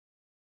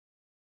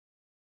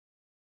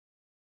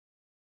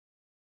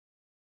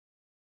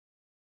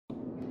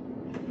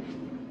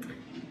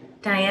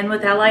Diane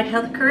with Allied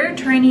Health Career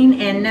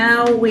Training, and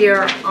now we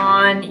are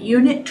on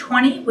Unit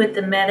 20 with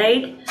the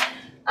Med-Aid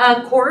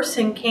course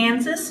in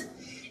Kansas.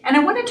 And I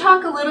want to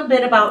talk a little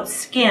bit about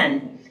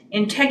skin,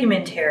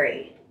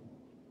 integumentary.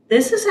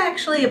 This is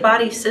actually a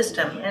body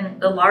system and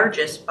the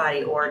largest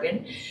body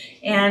organ.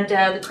 And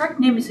the correct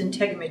name is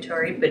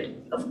integumentary, but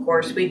of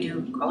course we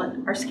do call it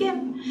our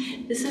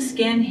skin. This is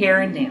skin,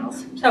 hair, and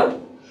nails.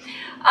 So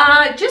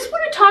just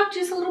want to talk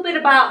just a little bit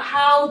about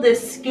how the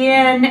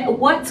skin,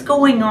 what's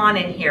going on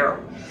in here.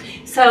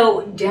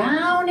 So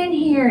down in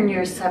here in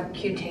your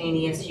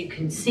subcutaneous, you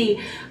can see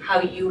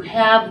how you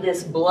have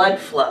this blood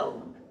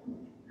flow,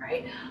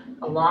 right,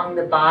 along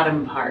the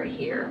bottom part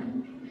here.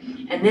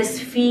 And this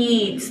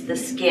feeds the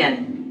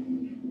skin.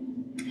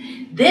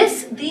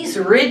 These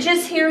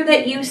ridges here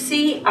that you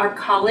see are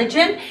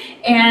collagen,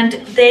 and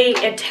they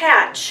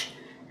attach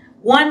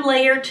one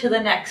layer to the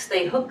next.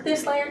 They hook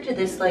this layer to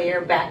this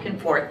layer back and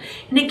forth,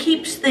 and it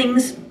keeps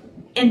things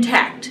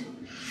intact.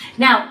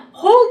 Now,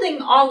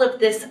 holding all of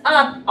this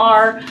up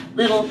are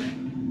little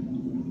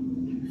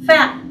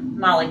fat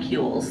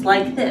molecules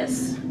like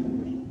this.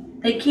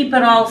 They keep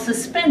it all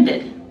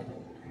suspended.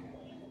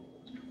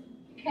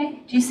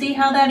 Okay, do you see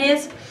how that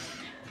is?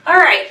 All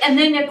right, and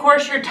then of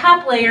course your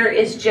top layer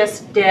is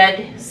just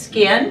dead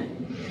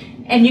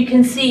skin. And you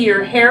can see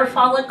your hair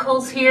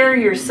follicles here,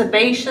 your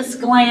sebaceous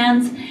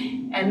glands,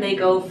 and they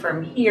go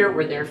from here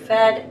where they're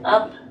fed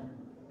up,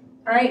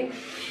 right?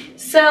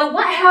 So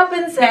what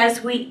happens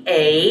as we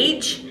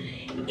age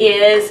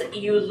is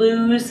you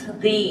lose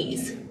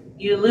these.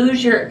 You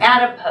lose your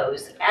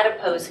adipose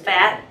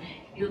fat.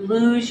 You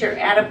lose your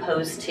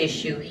adipose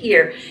tissue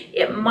here.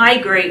 It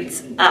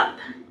migrates up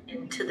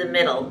into the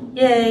middle.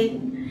 Yay.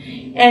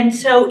 And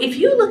so if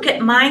you look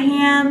at my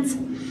hands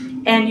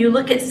and you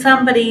look at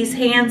somebody's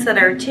hands that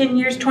are 10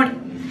 years,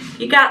 20,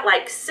 you got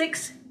like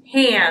 6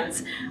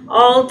 hands,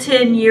 all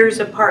 10 years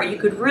apart. You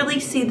could really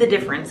see the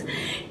difference.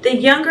 The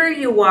younger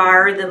you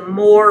are, the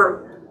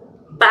more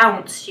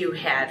bounce you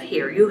have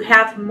here. You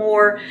have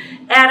more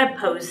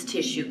adipose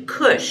tissue,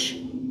 cush,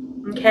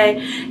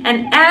 okay?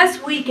 And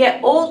as we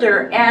get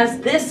older, as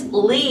this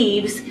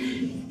leaves,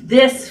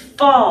 this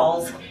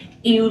falls,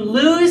 you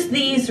lose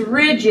these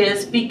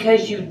ridges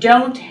because you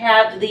don't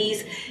have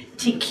these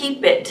to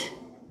keep it.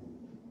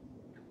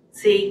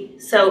 See,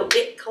 so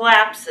it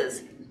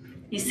collapses.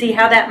 You see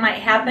how that might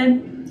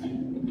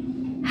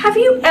happen? Have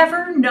you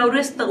ever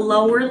noticed the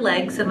lower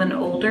legs of an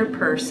older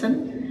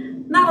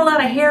person? Not a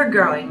lot of hair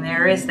growing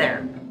there, is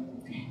there?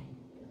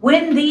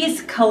 When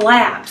these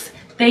collapse,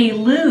 they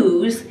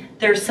lose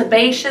their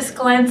sebaceous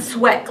glands,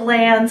 sweat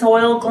glands,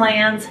 oil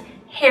glands,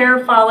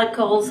 hair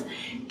follicles.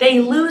 They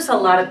lose a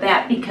lot of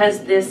that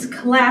because this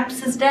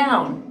collapses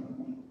down.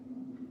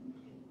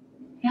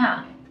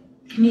 Yeah.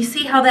 Can you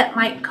see how that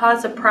might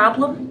cause a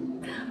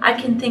problem? I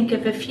can think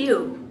of a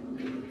few.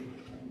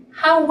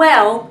 How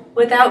well,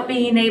 without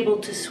being able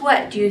to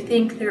sweat, do you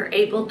think they're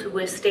able to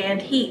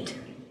withstand heat?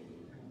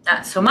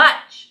 Not so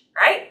much,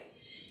 right?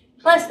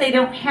 Plus, they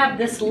don't have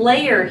this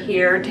layer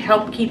here to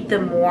help keep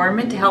them warm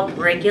and to help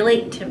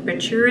regulate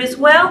temperature as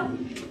well.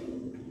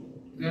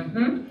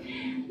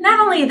 Not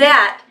only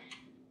that,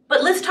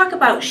 but let's talk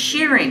about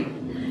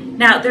shearing.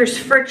 Now, there's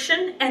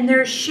friction and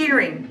there's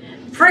shearing.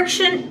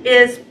 Friction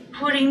is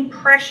putting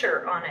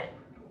pressure on it.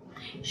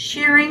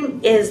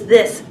 Shearing is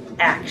this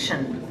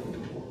action.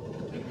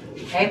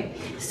 Okay,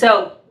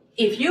 so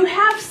if you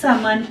have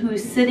someone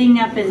who's sitting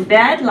up in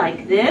bed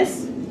like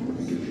this,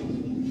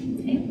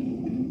 okay,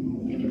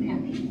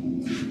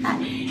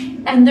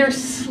 and they're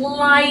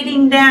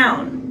sliding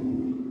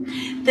down,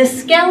 the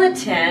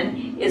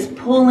skeleton is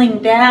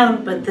pulling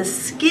down, but the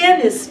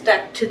skin is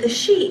stuck to the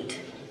sheet.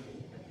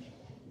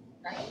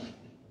 Right?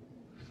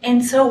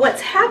 And so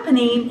what's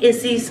happening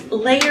is these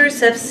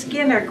layers of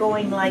skin are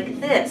going like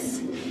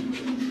this.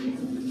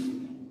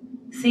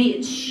 See,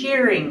 it's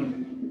shearing.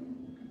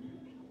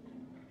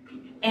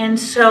 And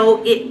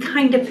so it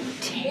kind of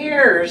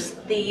tears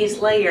these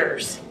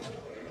layers.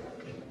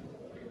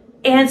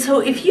 And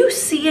so if you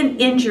see an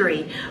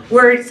injury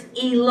where it's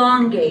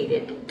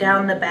elongated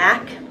down the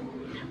back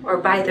or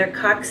by their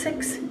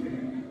coccyx,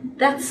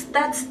 that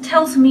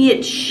tells me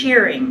it's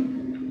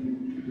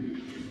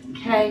shearing.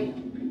 Okay?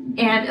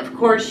 And of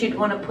course you'd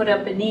want to put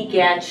up a knee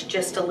gauge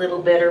just a little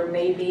bit, or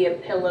maybe a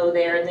pillow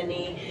there in the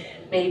knee.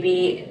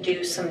 Maybe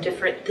do some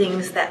different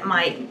things that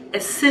might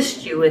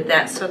assist you with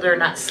that so they're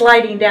not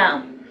sliding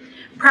down.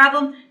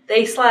 Problem,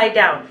 they slide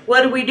down.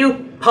 What do?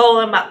 Pull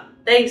them up.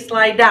 They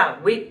slide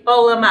down. We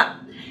pull them up.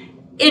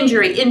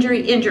 Injury,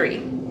 injury, injury.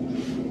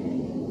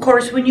 Of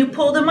course, when you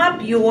pull them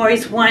up, you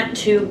always want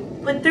to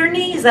put their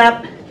knees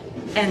up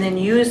and then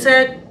use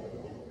it,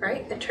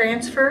 right? A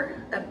transfer,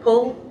 a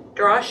pull,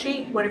 draw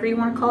sheet, whatever you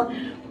want to call it.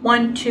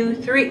 1, 2,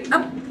 3,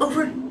 up,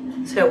 over.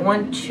 So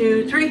 1,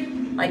 2, 3,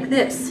 like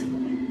this,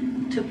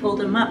 to pull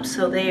them up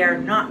so they are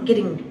not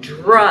getting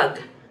drug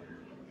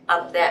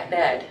up that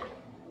bed.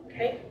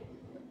 Okay?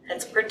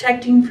 That's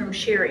protecting from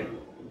shearing.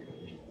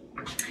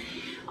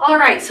 All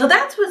right, so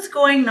that's what's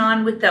going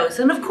on with those.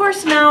 And of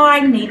course, now I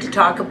need to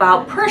talk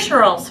about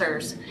pressure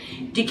ulcers.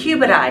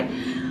 decubiti.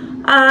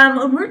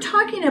 When we're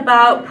talking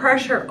about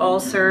pressure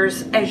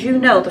ulcers, as you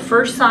know, the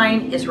first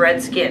sign is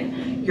red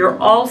skin. You're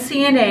all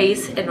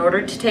CNAs in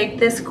order to take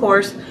this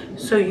course,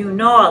 so you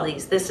know all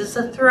these. This is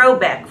a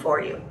throwback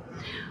for you.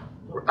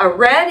 A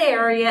red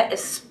area,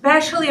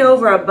 especially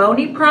over a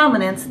bony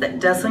prominence that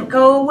doesn't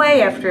go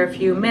away after a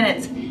few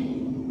minutes,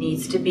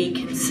 needs to be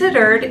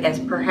considered as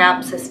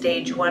perhaps a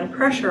stage 1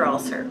 pressure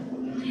ulcer.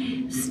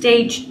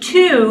 Stage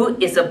 2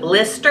 is a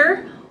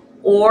blister,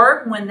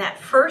 or when that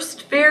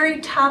first very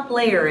top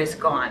layer is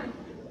gone.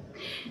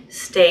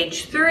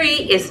 Stage 3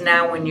 is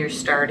now when you're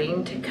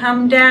starting to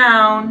come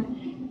down,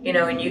 you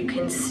know, and you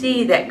can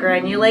see that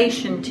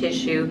granulation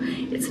tissue.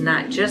 It's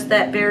not just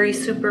that very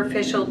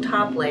superficial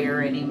top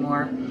layer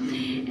anymore.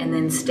 And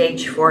then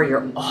stage 4,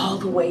 you're all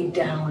the way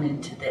down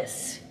into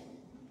this.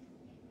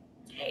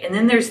 Okay, and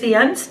then there's the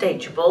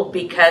unstageable,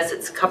 because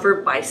it's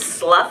covered by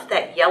slough,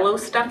 that yellow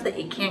stuff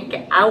that you can't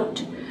get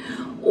out,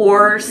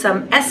 or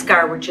some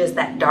eschar, which is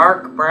that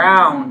dark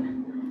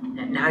brown,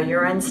 and now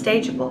you're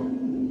unstageable.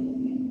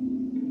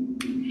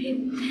 Okay.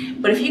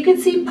 But if you can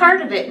see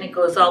part of it and it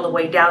goes all the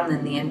way down,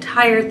 then the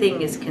entire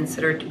thing is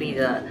considered to be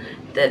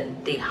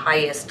the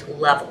highest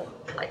level,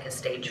 like a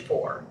stage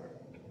 4,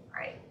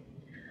 right?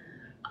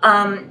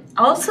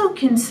 Also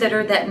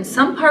consider that in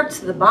some parts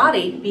of the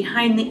body,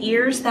 behind the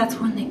ears, that's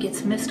one that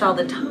gets missed all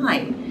the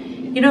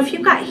time. You know, if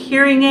you've got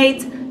hearing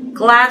aids,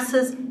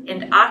 glasses,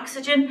 and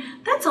oxygen,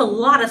 that's a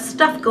lot of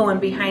stuff going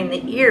behind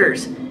the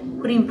ears,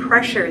 putting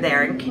pressure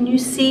there. And can you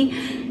see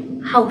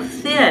how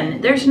thin?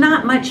 There's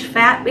not much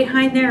fat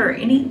behind there or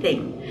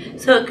anything.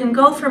 So it can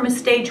go from a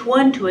stage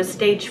 1 to a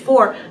stage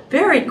 4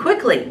 very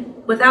quickly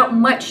without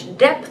much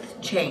depth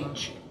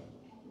change.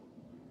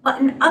 But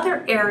in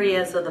other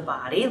areas of the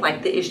body,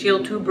 like the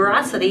ischial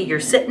tuberosity, your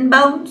sitting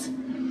bones,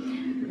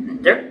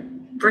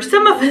 for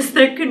some of us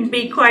there can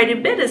be quite a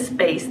bit of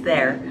space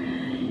there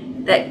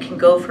that can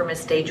go from a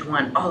stage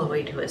 1 all the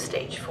way to a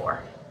stage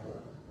 4.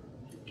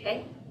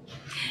 Okay?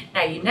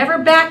 Now you never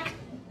back,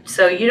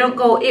 so you don't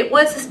go, it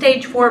was a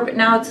stage 4, but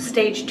now it's a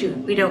stage 2.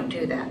 We don't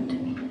do that.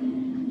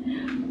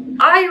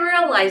 I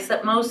realize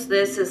that most of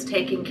this is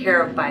taken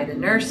care of by the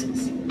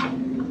nurses.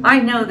 I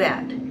know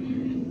that.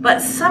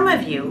 But some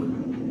of you,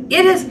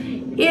 it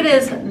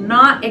is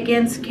not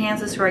against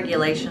Kansas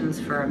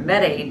regulations for a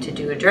med aide to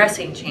do a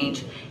dressing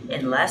change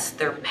unless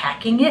they're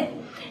packing it,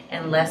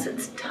 unless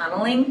it's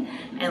tunneling,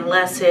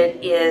 unless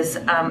it is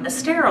a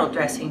sterile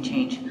dressing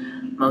change.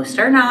 Most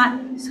are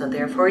not, so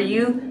therefore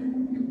you,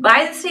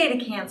 by the state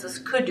of Kansas,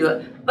 could do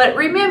it. But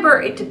remember,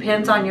 it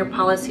depends on your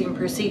policy and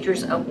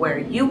procedures of where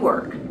you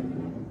work.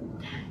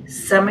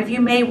 Some of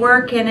you may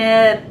work in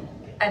a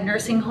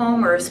nursing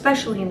home, or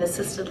especially in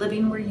assisted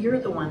living, where you're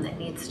the one that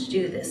needs to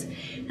do this.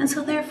 And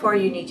so therefore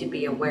you need to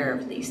be aware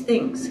of these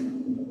things.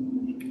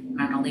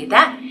 Not only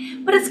that,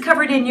 but it's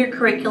covered in your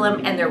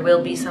curriculum, and there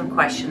will be some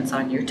questions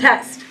on your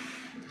test.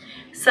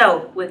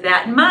 So with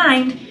that in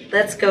mind,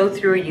 let's go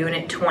through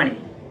Unit 20.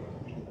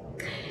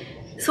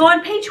 So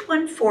on page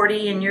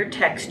 140 in your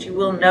text, you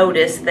will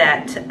notice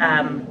that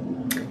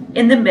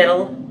in the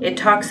middle, it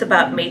talks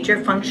about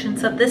major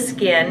functions of the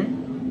skin,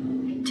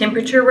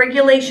 temperature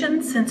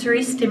regulation,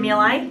 sensory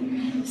stimuli.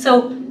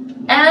 So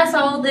as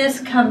all this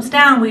comes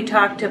down, we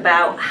talked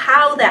about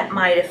how that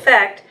might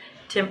affect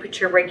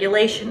temperature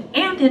regulation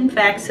and, in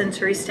fact,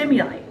 sensory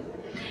stimuli,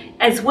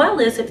 as well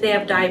as if they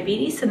have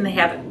diabetes and they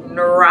have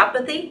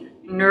neuropathy,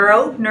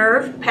 nerve,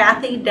 nerve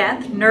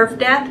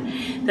death,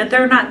 that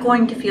they're not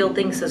going to feel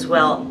things as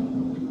well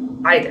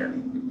either.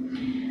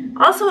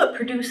 Also, it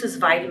produces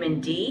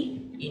vitamin D.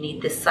 You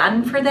need the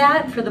sun for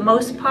that for the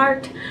most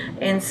part,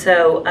 and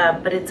so,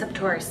 but it's up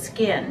to our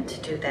skin to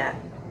do that,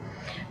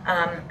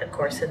 of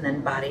course, and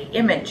then body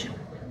image.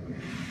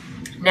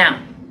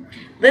 Now,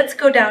 let's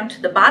go down to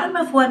the bottom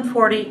of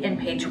 140 and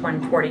page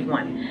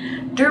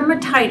 141.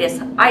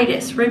 Dermatitis,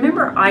 itis.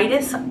 Remember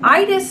itis?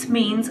 Itis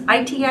means,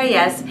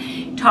 I-T-I-S,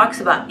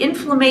 talks about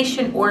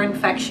inflammation or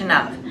infection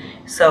of.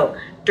 So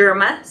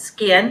derma,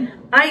 skin,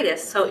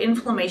 itis, so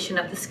inflammation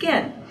of the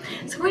skin.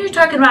 So when you're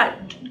talking about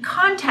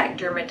contact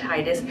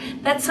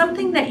dermatitis, that's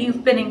something that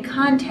you've been in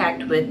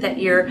contact with that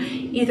you're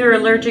either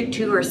allergic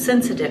to or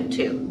sensitive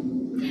to.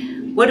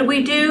 What do?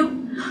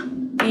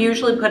 We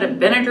usually put a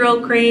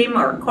Benadryl cream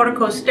or a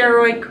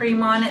corticosteroid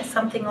cream on it,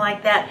 something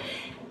like that.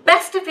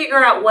 Best to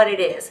figure out what it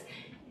is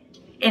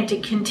and to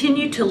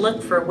continue to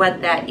look for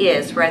what that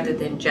is rather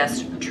than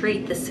just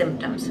treat the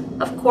symptoms.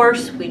 Of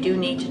course, we do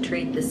need to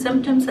treat the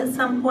symptoms at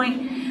some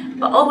point,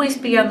 but always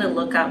be on the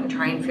lookout and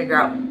try and figure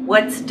out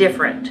what's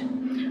different.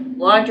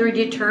 Laundry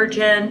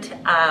detergent,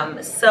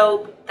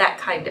 soap, that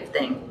kind of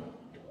thing.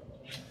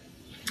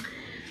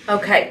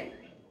 Okay.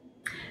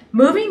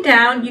 Moving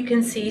down, you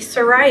can see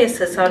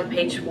psoriasis on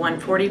page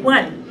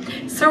 141.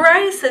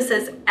 Psoriasis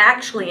is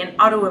actually an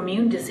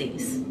autoimmune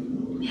disease.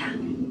 Yeah,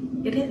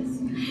 it is.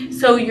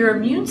 So your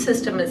immune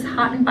system is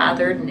hot and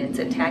bothered and it's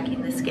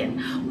attacking the skin.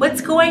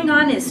 What's going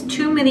on is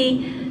too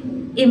many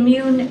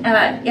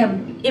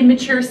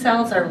immature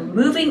cells are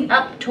moving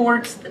up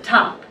towards the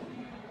top.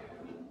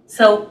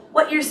 So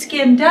what your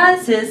skin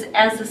does is,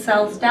 as the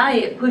cells die,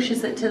 it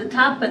pushes it to the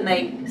top and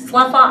they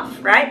slough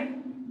off, right?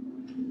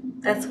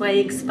 That's why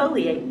you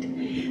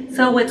exfoliate.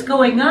 So what's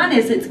going on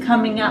is it's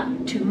coming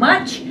up too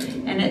much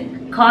and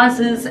it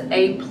causes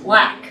a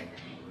plaque.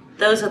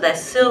 Those are the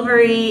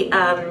silvery,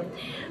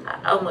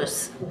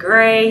 almost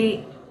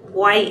gray,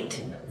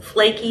 white,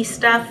 flaky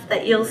stuff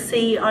that you'll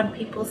see on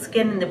people's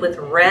skin with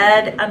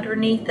red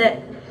underneath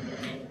it.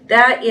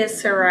 That is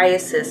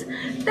psoriasis.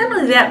 Not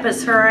only that, but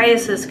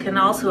psoriasis can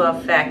also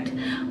affect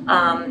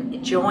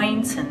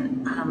joints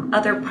and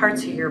other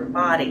parts of your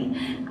body.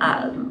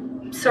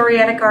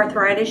 Psoriatic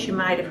arthritis, you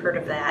might have heard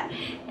of that.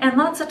 And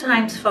lots of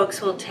times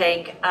folks will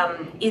take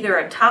either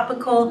a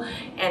topical,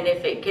 and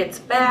if it gets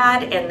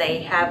bad and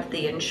they have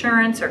the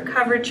insurance or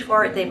coverage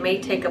for it, they may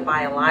take a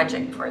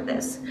biologic for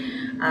this,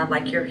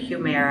 like your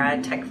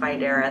Humira,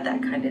 Tecfidera,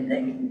 that kind of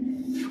thing.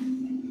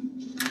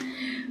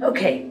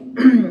 Okay.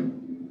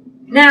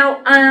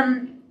 Now,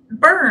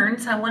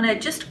 burns, I want to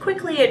just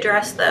quickly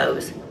address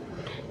those.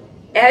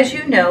 As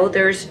you know,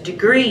 there's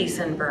degrees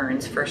in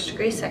burns: first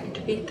degree, second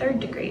degree, third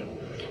degree.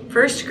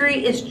 First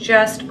degree is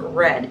just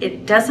red.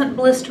 It doesn't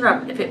blister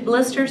up. If it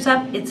blisters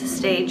up, it's a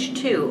stage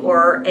 2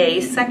 or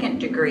a second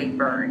degree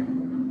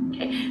burn.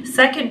 Okay,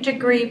 second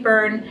degree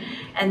burn,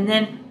 and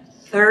then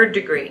third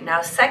degree.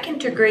 Now, second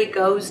degree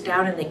goes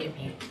down and they can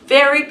be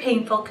very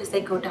painful because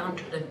they go down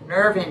to the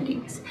nerve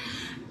endings.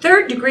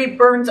 Third degree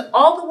burns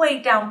all the way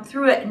down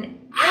through it,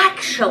 and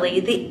actually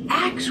the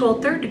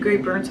actual third degree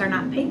burns are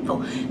not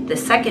painful. The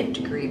second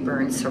degree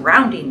burns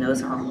surrounding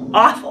those are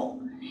awful.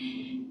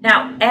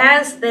 Now,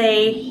 as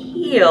they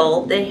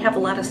heal, they have a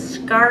lot of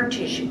scar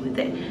tissue with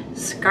it.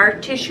 Scar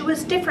tissue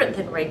is different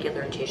than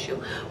regular tissue.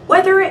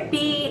 Whether it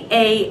be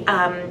a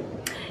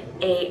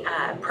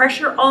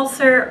pressure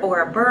ulcer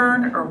or a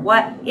burn or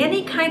what,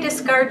 any kind of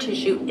scar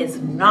tissue is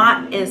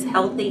not as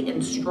healthy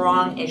and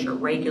strong as your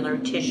regular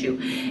tissue.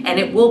 And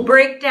it will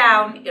break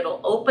down,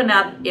 it'll open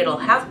up, it'll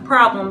have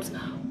problems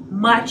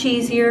much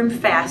easier and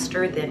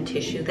faster than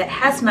tissue that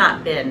has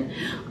not been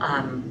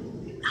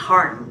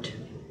harmed.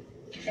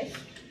 Okay.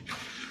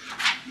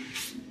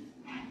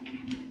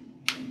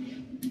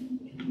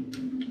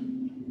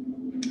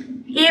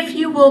 If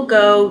you will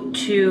go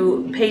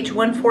to page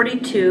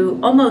 142,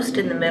 almost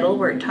in the middle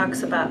where it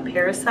talks about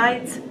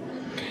parasites,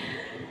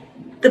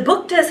 the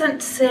book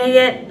doesn't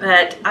say it,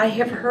 but I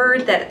have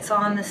heard that it's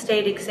on the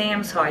state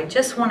exam, so I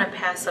just want to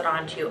pass it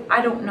on to you.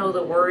 I don't know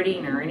the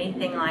wording or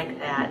anything like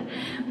that,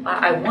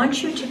 but I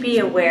want you to be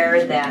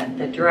aware that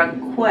the drug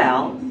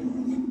Quell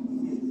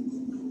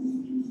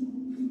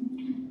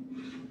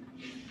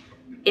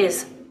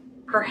is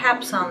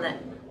perhaps on the,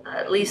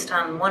 at least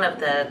on one of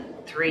the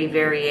 3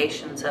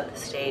 variations of the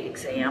state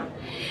exam,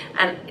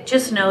 and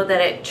just know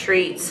that it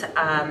treats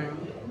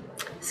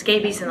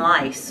scabies and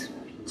lice,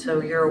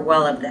 so you're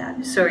well of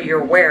that. So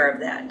you're aware of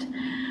that.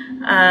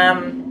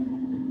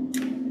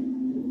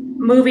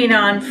 Moving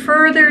on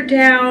further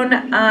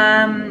down,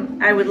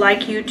 I would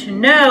like you to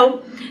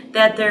know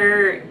that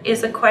there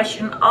is a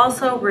question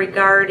also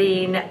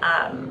regarding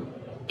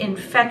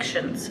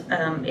infections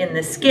in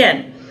the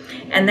skin,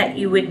 and that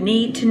you would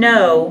need to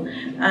know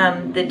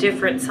the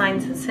different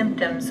signs and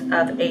symptoms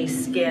of a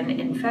skin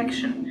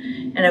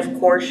infection. And of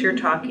course, you're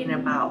talking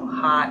about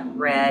hot,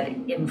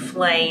 red,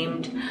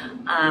 inflamed.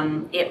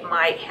 It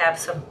might have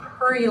some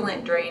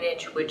purulent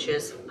drainage, which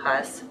is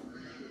pus,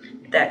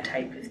 that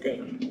type of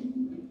thing.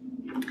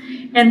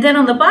 And then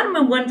on the bottom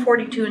of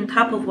 142 and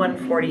top of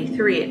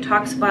 143, it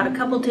talks about a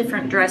couple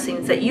different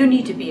dressings that you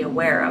need to be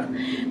aware of,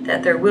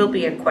 that there will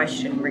be a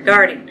question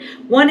regarding.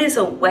 One is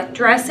a wet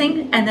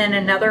dressing, and then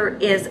another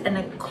is an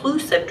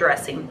occlusive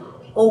dressing.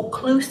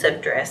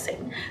 Occlusive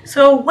dressing.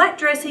 So a wet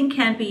dressing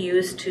can be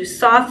used to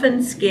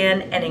soften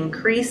skin and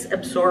increase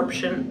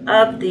absorption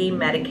of the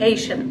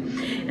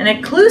medication. An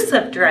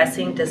occlusive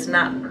dressing does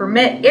not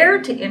permit air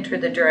to enter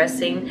the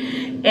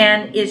dressing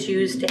and is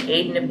used to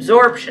aid in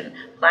absorption.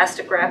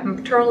 Plastic wrap and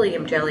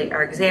petroleum jelly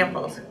are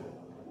examples.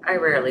 I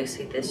rarely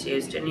see this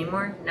used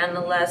anymore.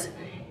 Nonetheless,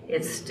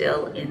 it's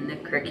still in the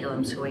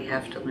curriculum, so we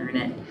have to learn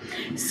it.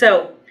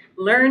 So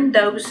learn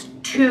those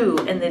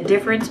 2 and the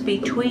difference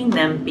between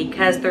them,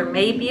 because there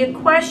may be a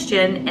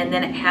question and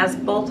then it has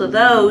both of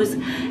those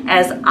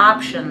as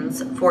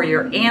options for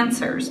your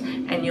answers,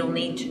 and you'll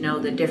need to know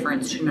the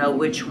difference to know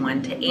which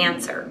one to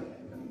answer.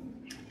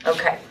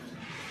 Okay.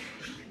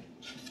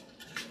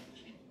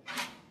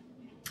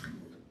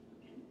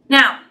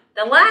 Now,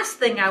 the last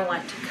thing I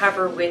want to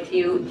cover with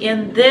you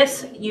in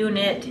this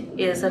unit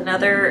is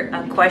another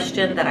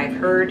question that I've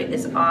heard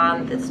is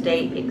on the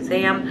state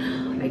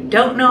exam. I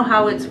don't know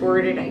how it's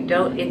worded.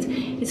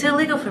 It's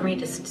illegal for me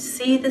to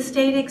see the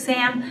state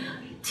exam.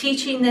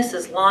 Teaching this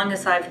as long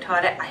as I've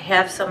taught it, I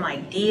have some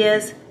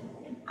ideas.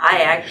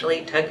 I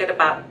actually took it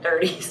about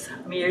 30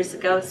 some years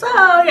ago, so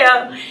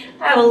yeah,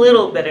 I have a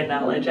little bit of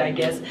knowledge, I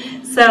guess.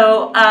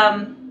 So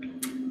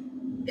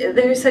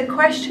there's a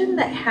question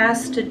that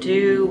has to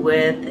do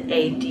with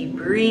a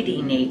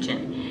debreeding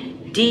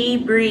agent.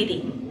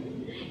 Debreeding.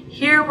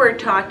 Here we're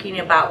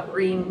talking about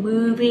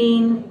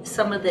removing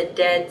some of the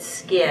dead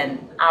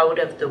skin out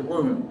of the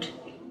wound,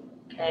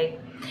 okay?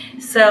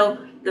 So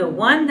the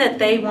one that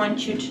they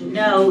want you to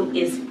know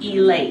is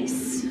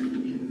erase.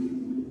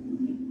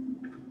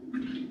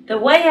 The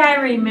way I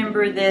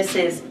remember this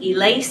is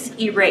erase,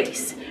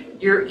 erase.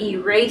 You're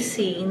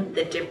erasing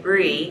the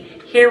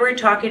debris. Here we're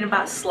talking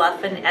about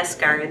slough and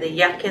eschar, the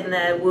yuck in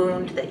the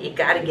wound that you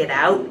gotta get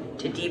out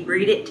to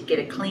debride it, to get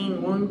a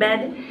clean wound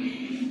bed.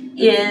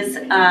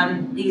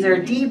 These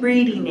are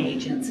debriding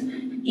agents.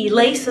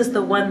 Erase is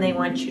the one they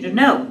want you to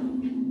know.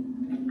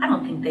 I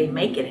don't think they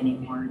make it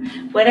anymore.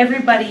 What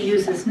everybody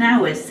uses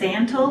now is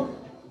Santal.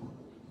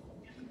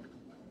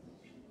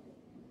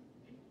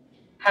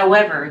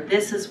 However,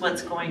 this is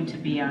what's going to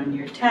be on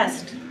your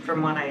test,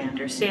 from what I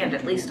understand,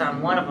 at least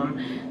on one of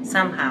them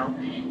somehow.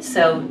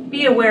 So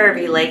be aware of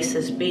Elase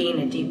as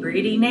being a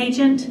debriding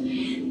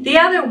agent. The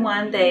other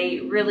one they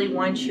really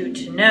want you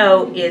to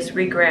know is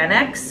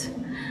Regranex.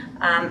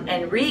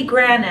 And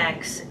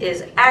Regranex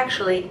is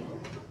actually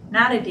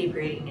not a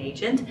debriding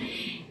agent.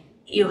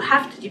 You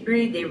have to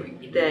debride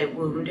the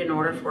wound in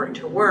order for it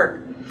to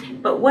work.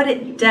 But what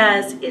it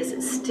does is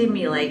it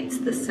stimulates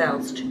the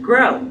cells to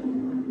grow.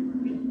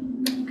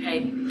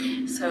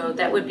 Okay, so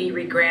that would be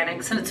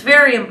Regranex, and it's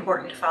very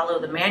important to follow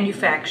the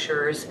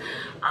manufacturer's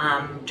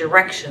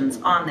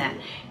directions on that.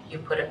 You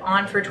put it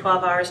on for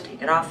 12 hours,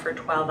 take it off for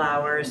 12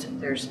 hours.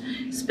 There's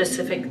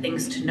specific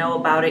things to know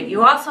about it.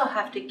 You also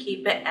have to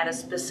keep it at a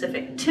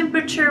specific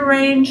temperature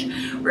range,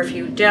 or if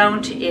you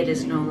don't, it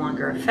is no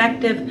longer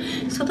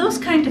effective. So those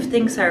kind of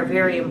things are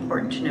very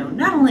important to know.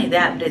 Not only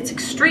that, but it's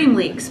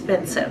extremely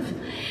expensive.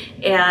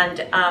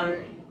 And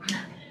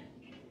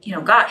you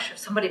know, gosh, if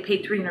somebody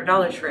paid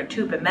 $300 for a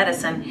tube of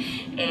medicine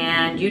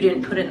and you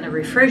didn't put it in the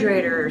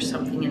refrigerator or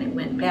something and it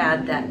went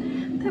bad, that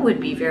would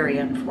be very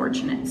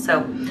unfortunate.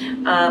 So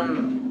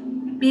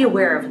be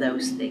aware of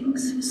those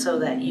things so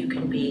that you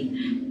can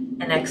be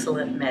an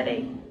excellent med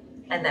aide.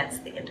 And that's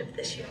the end of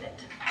this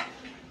unit.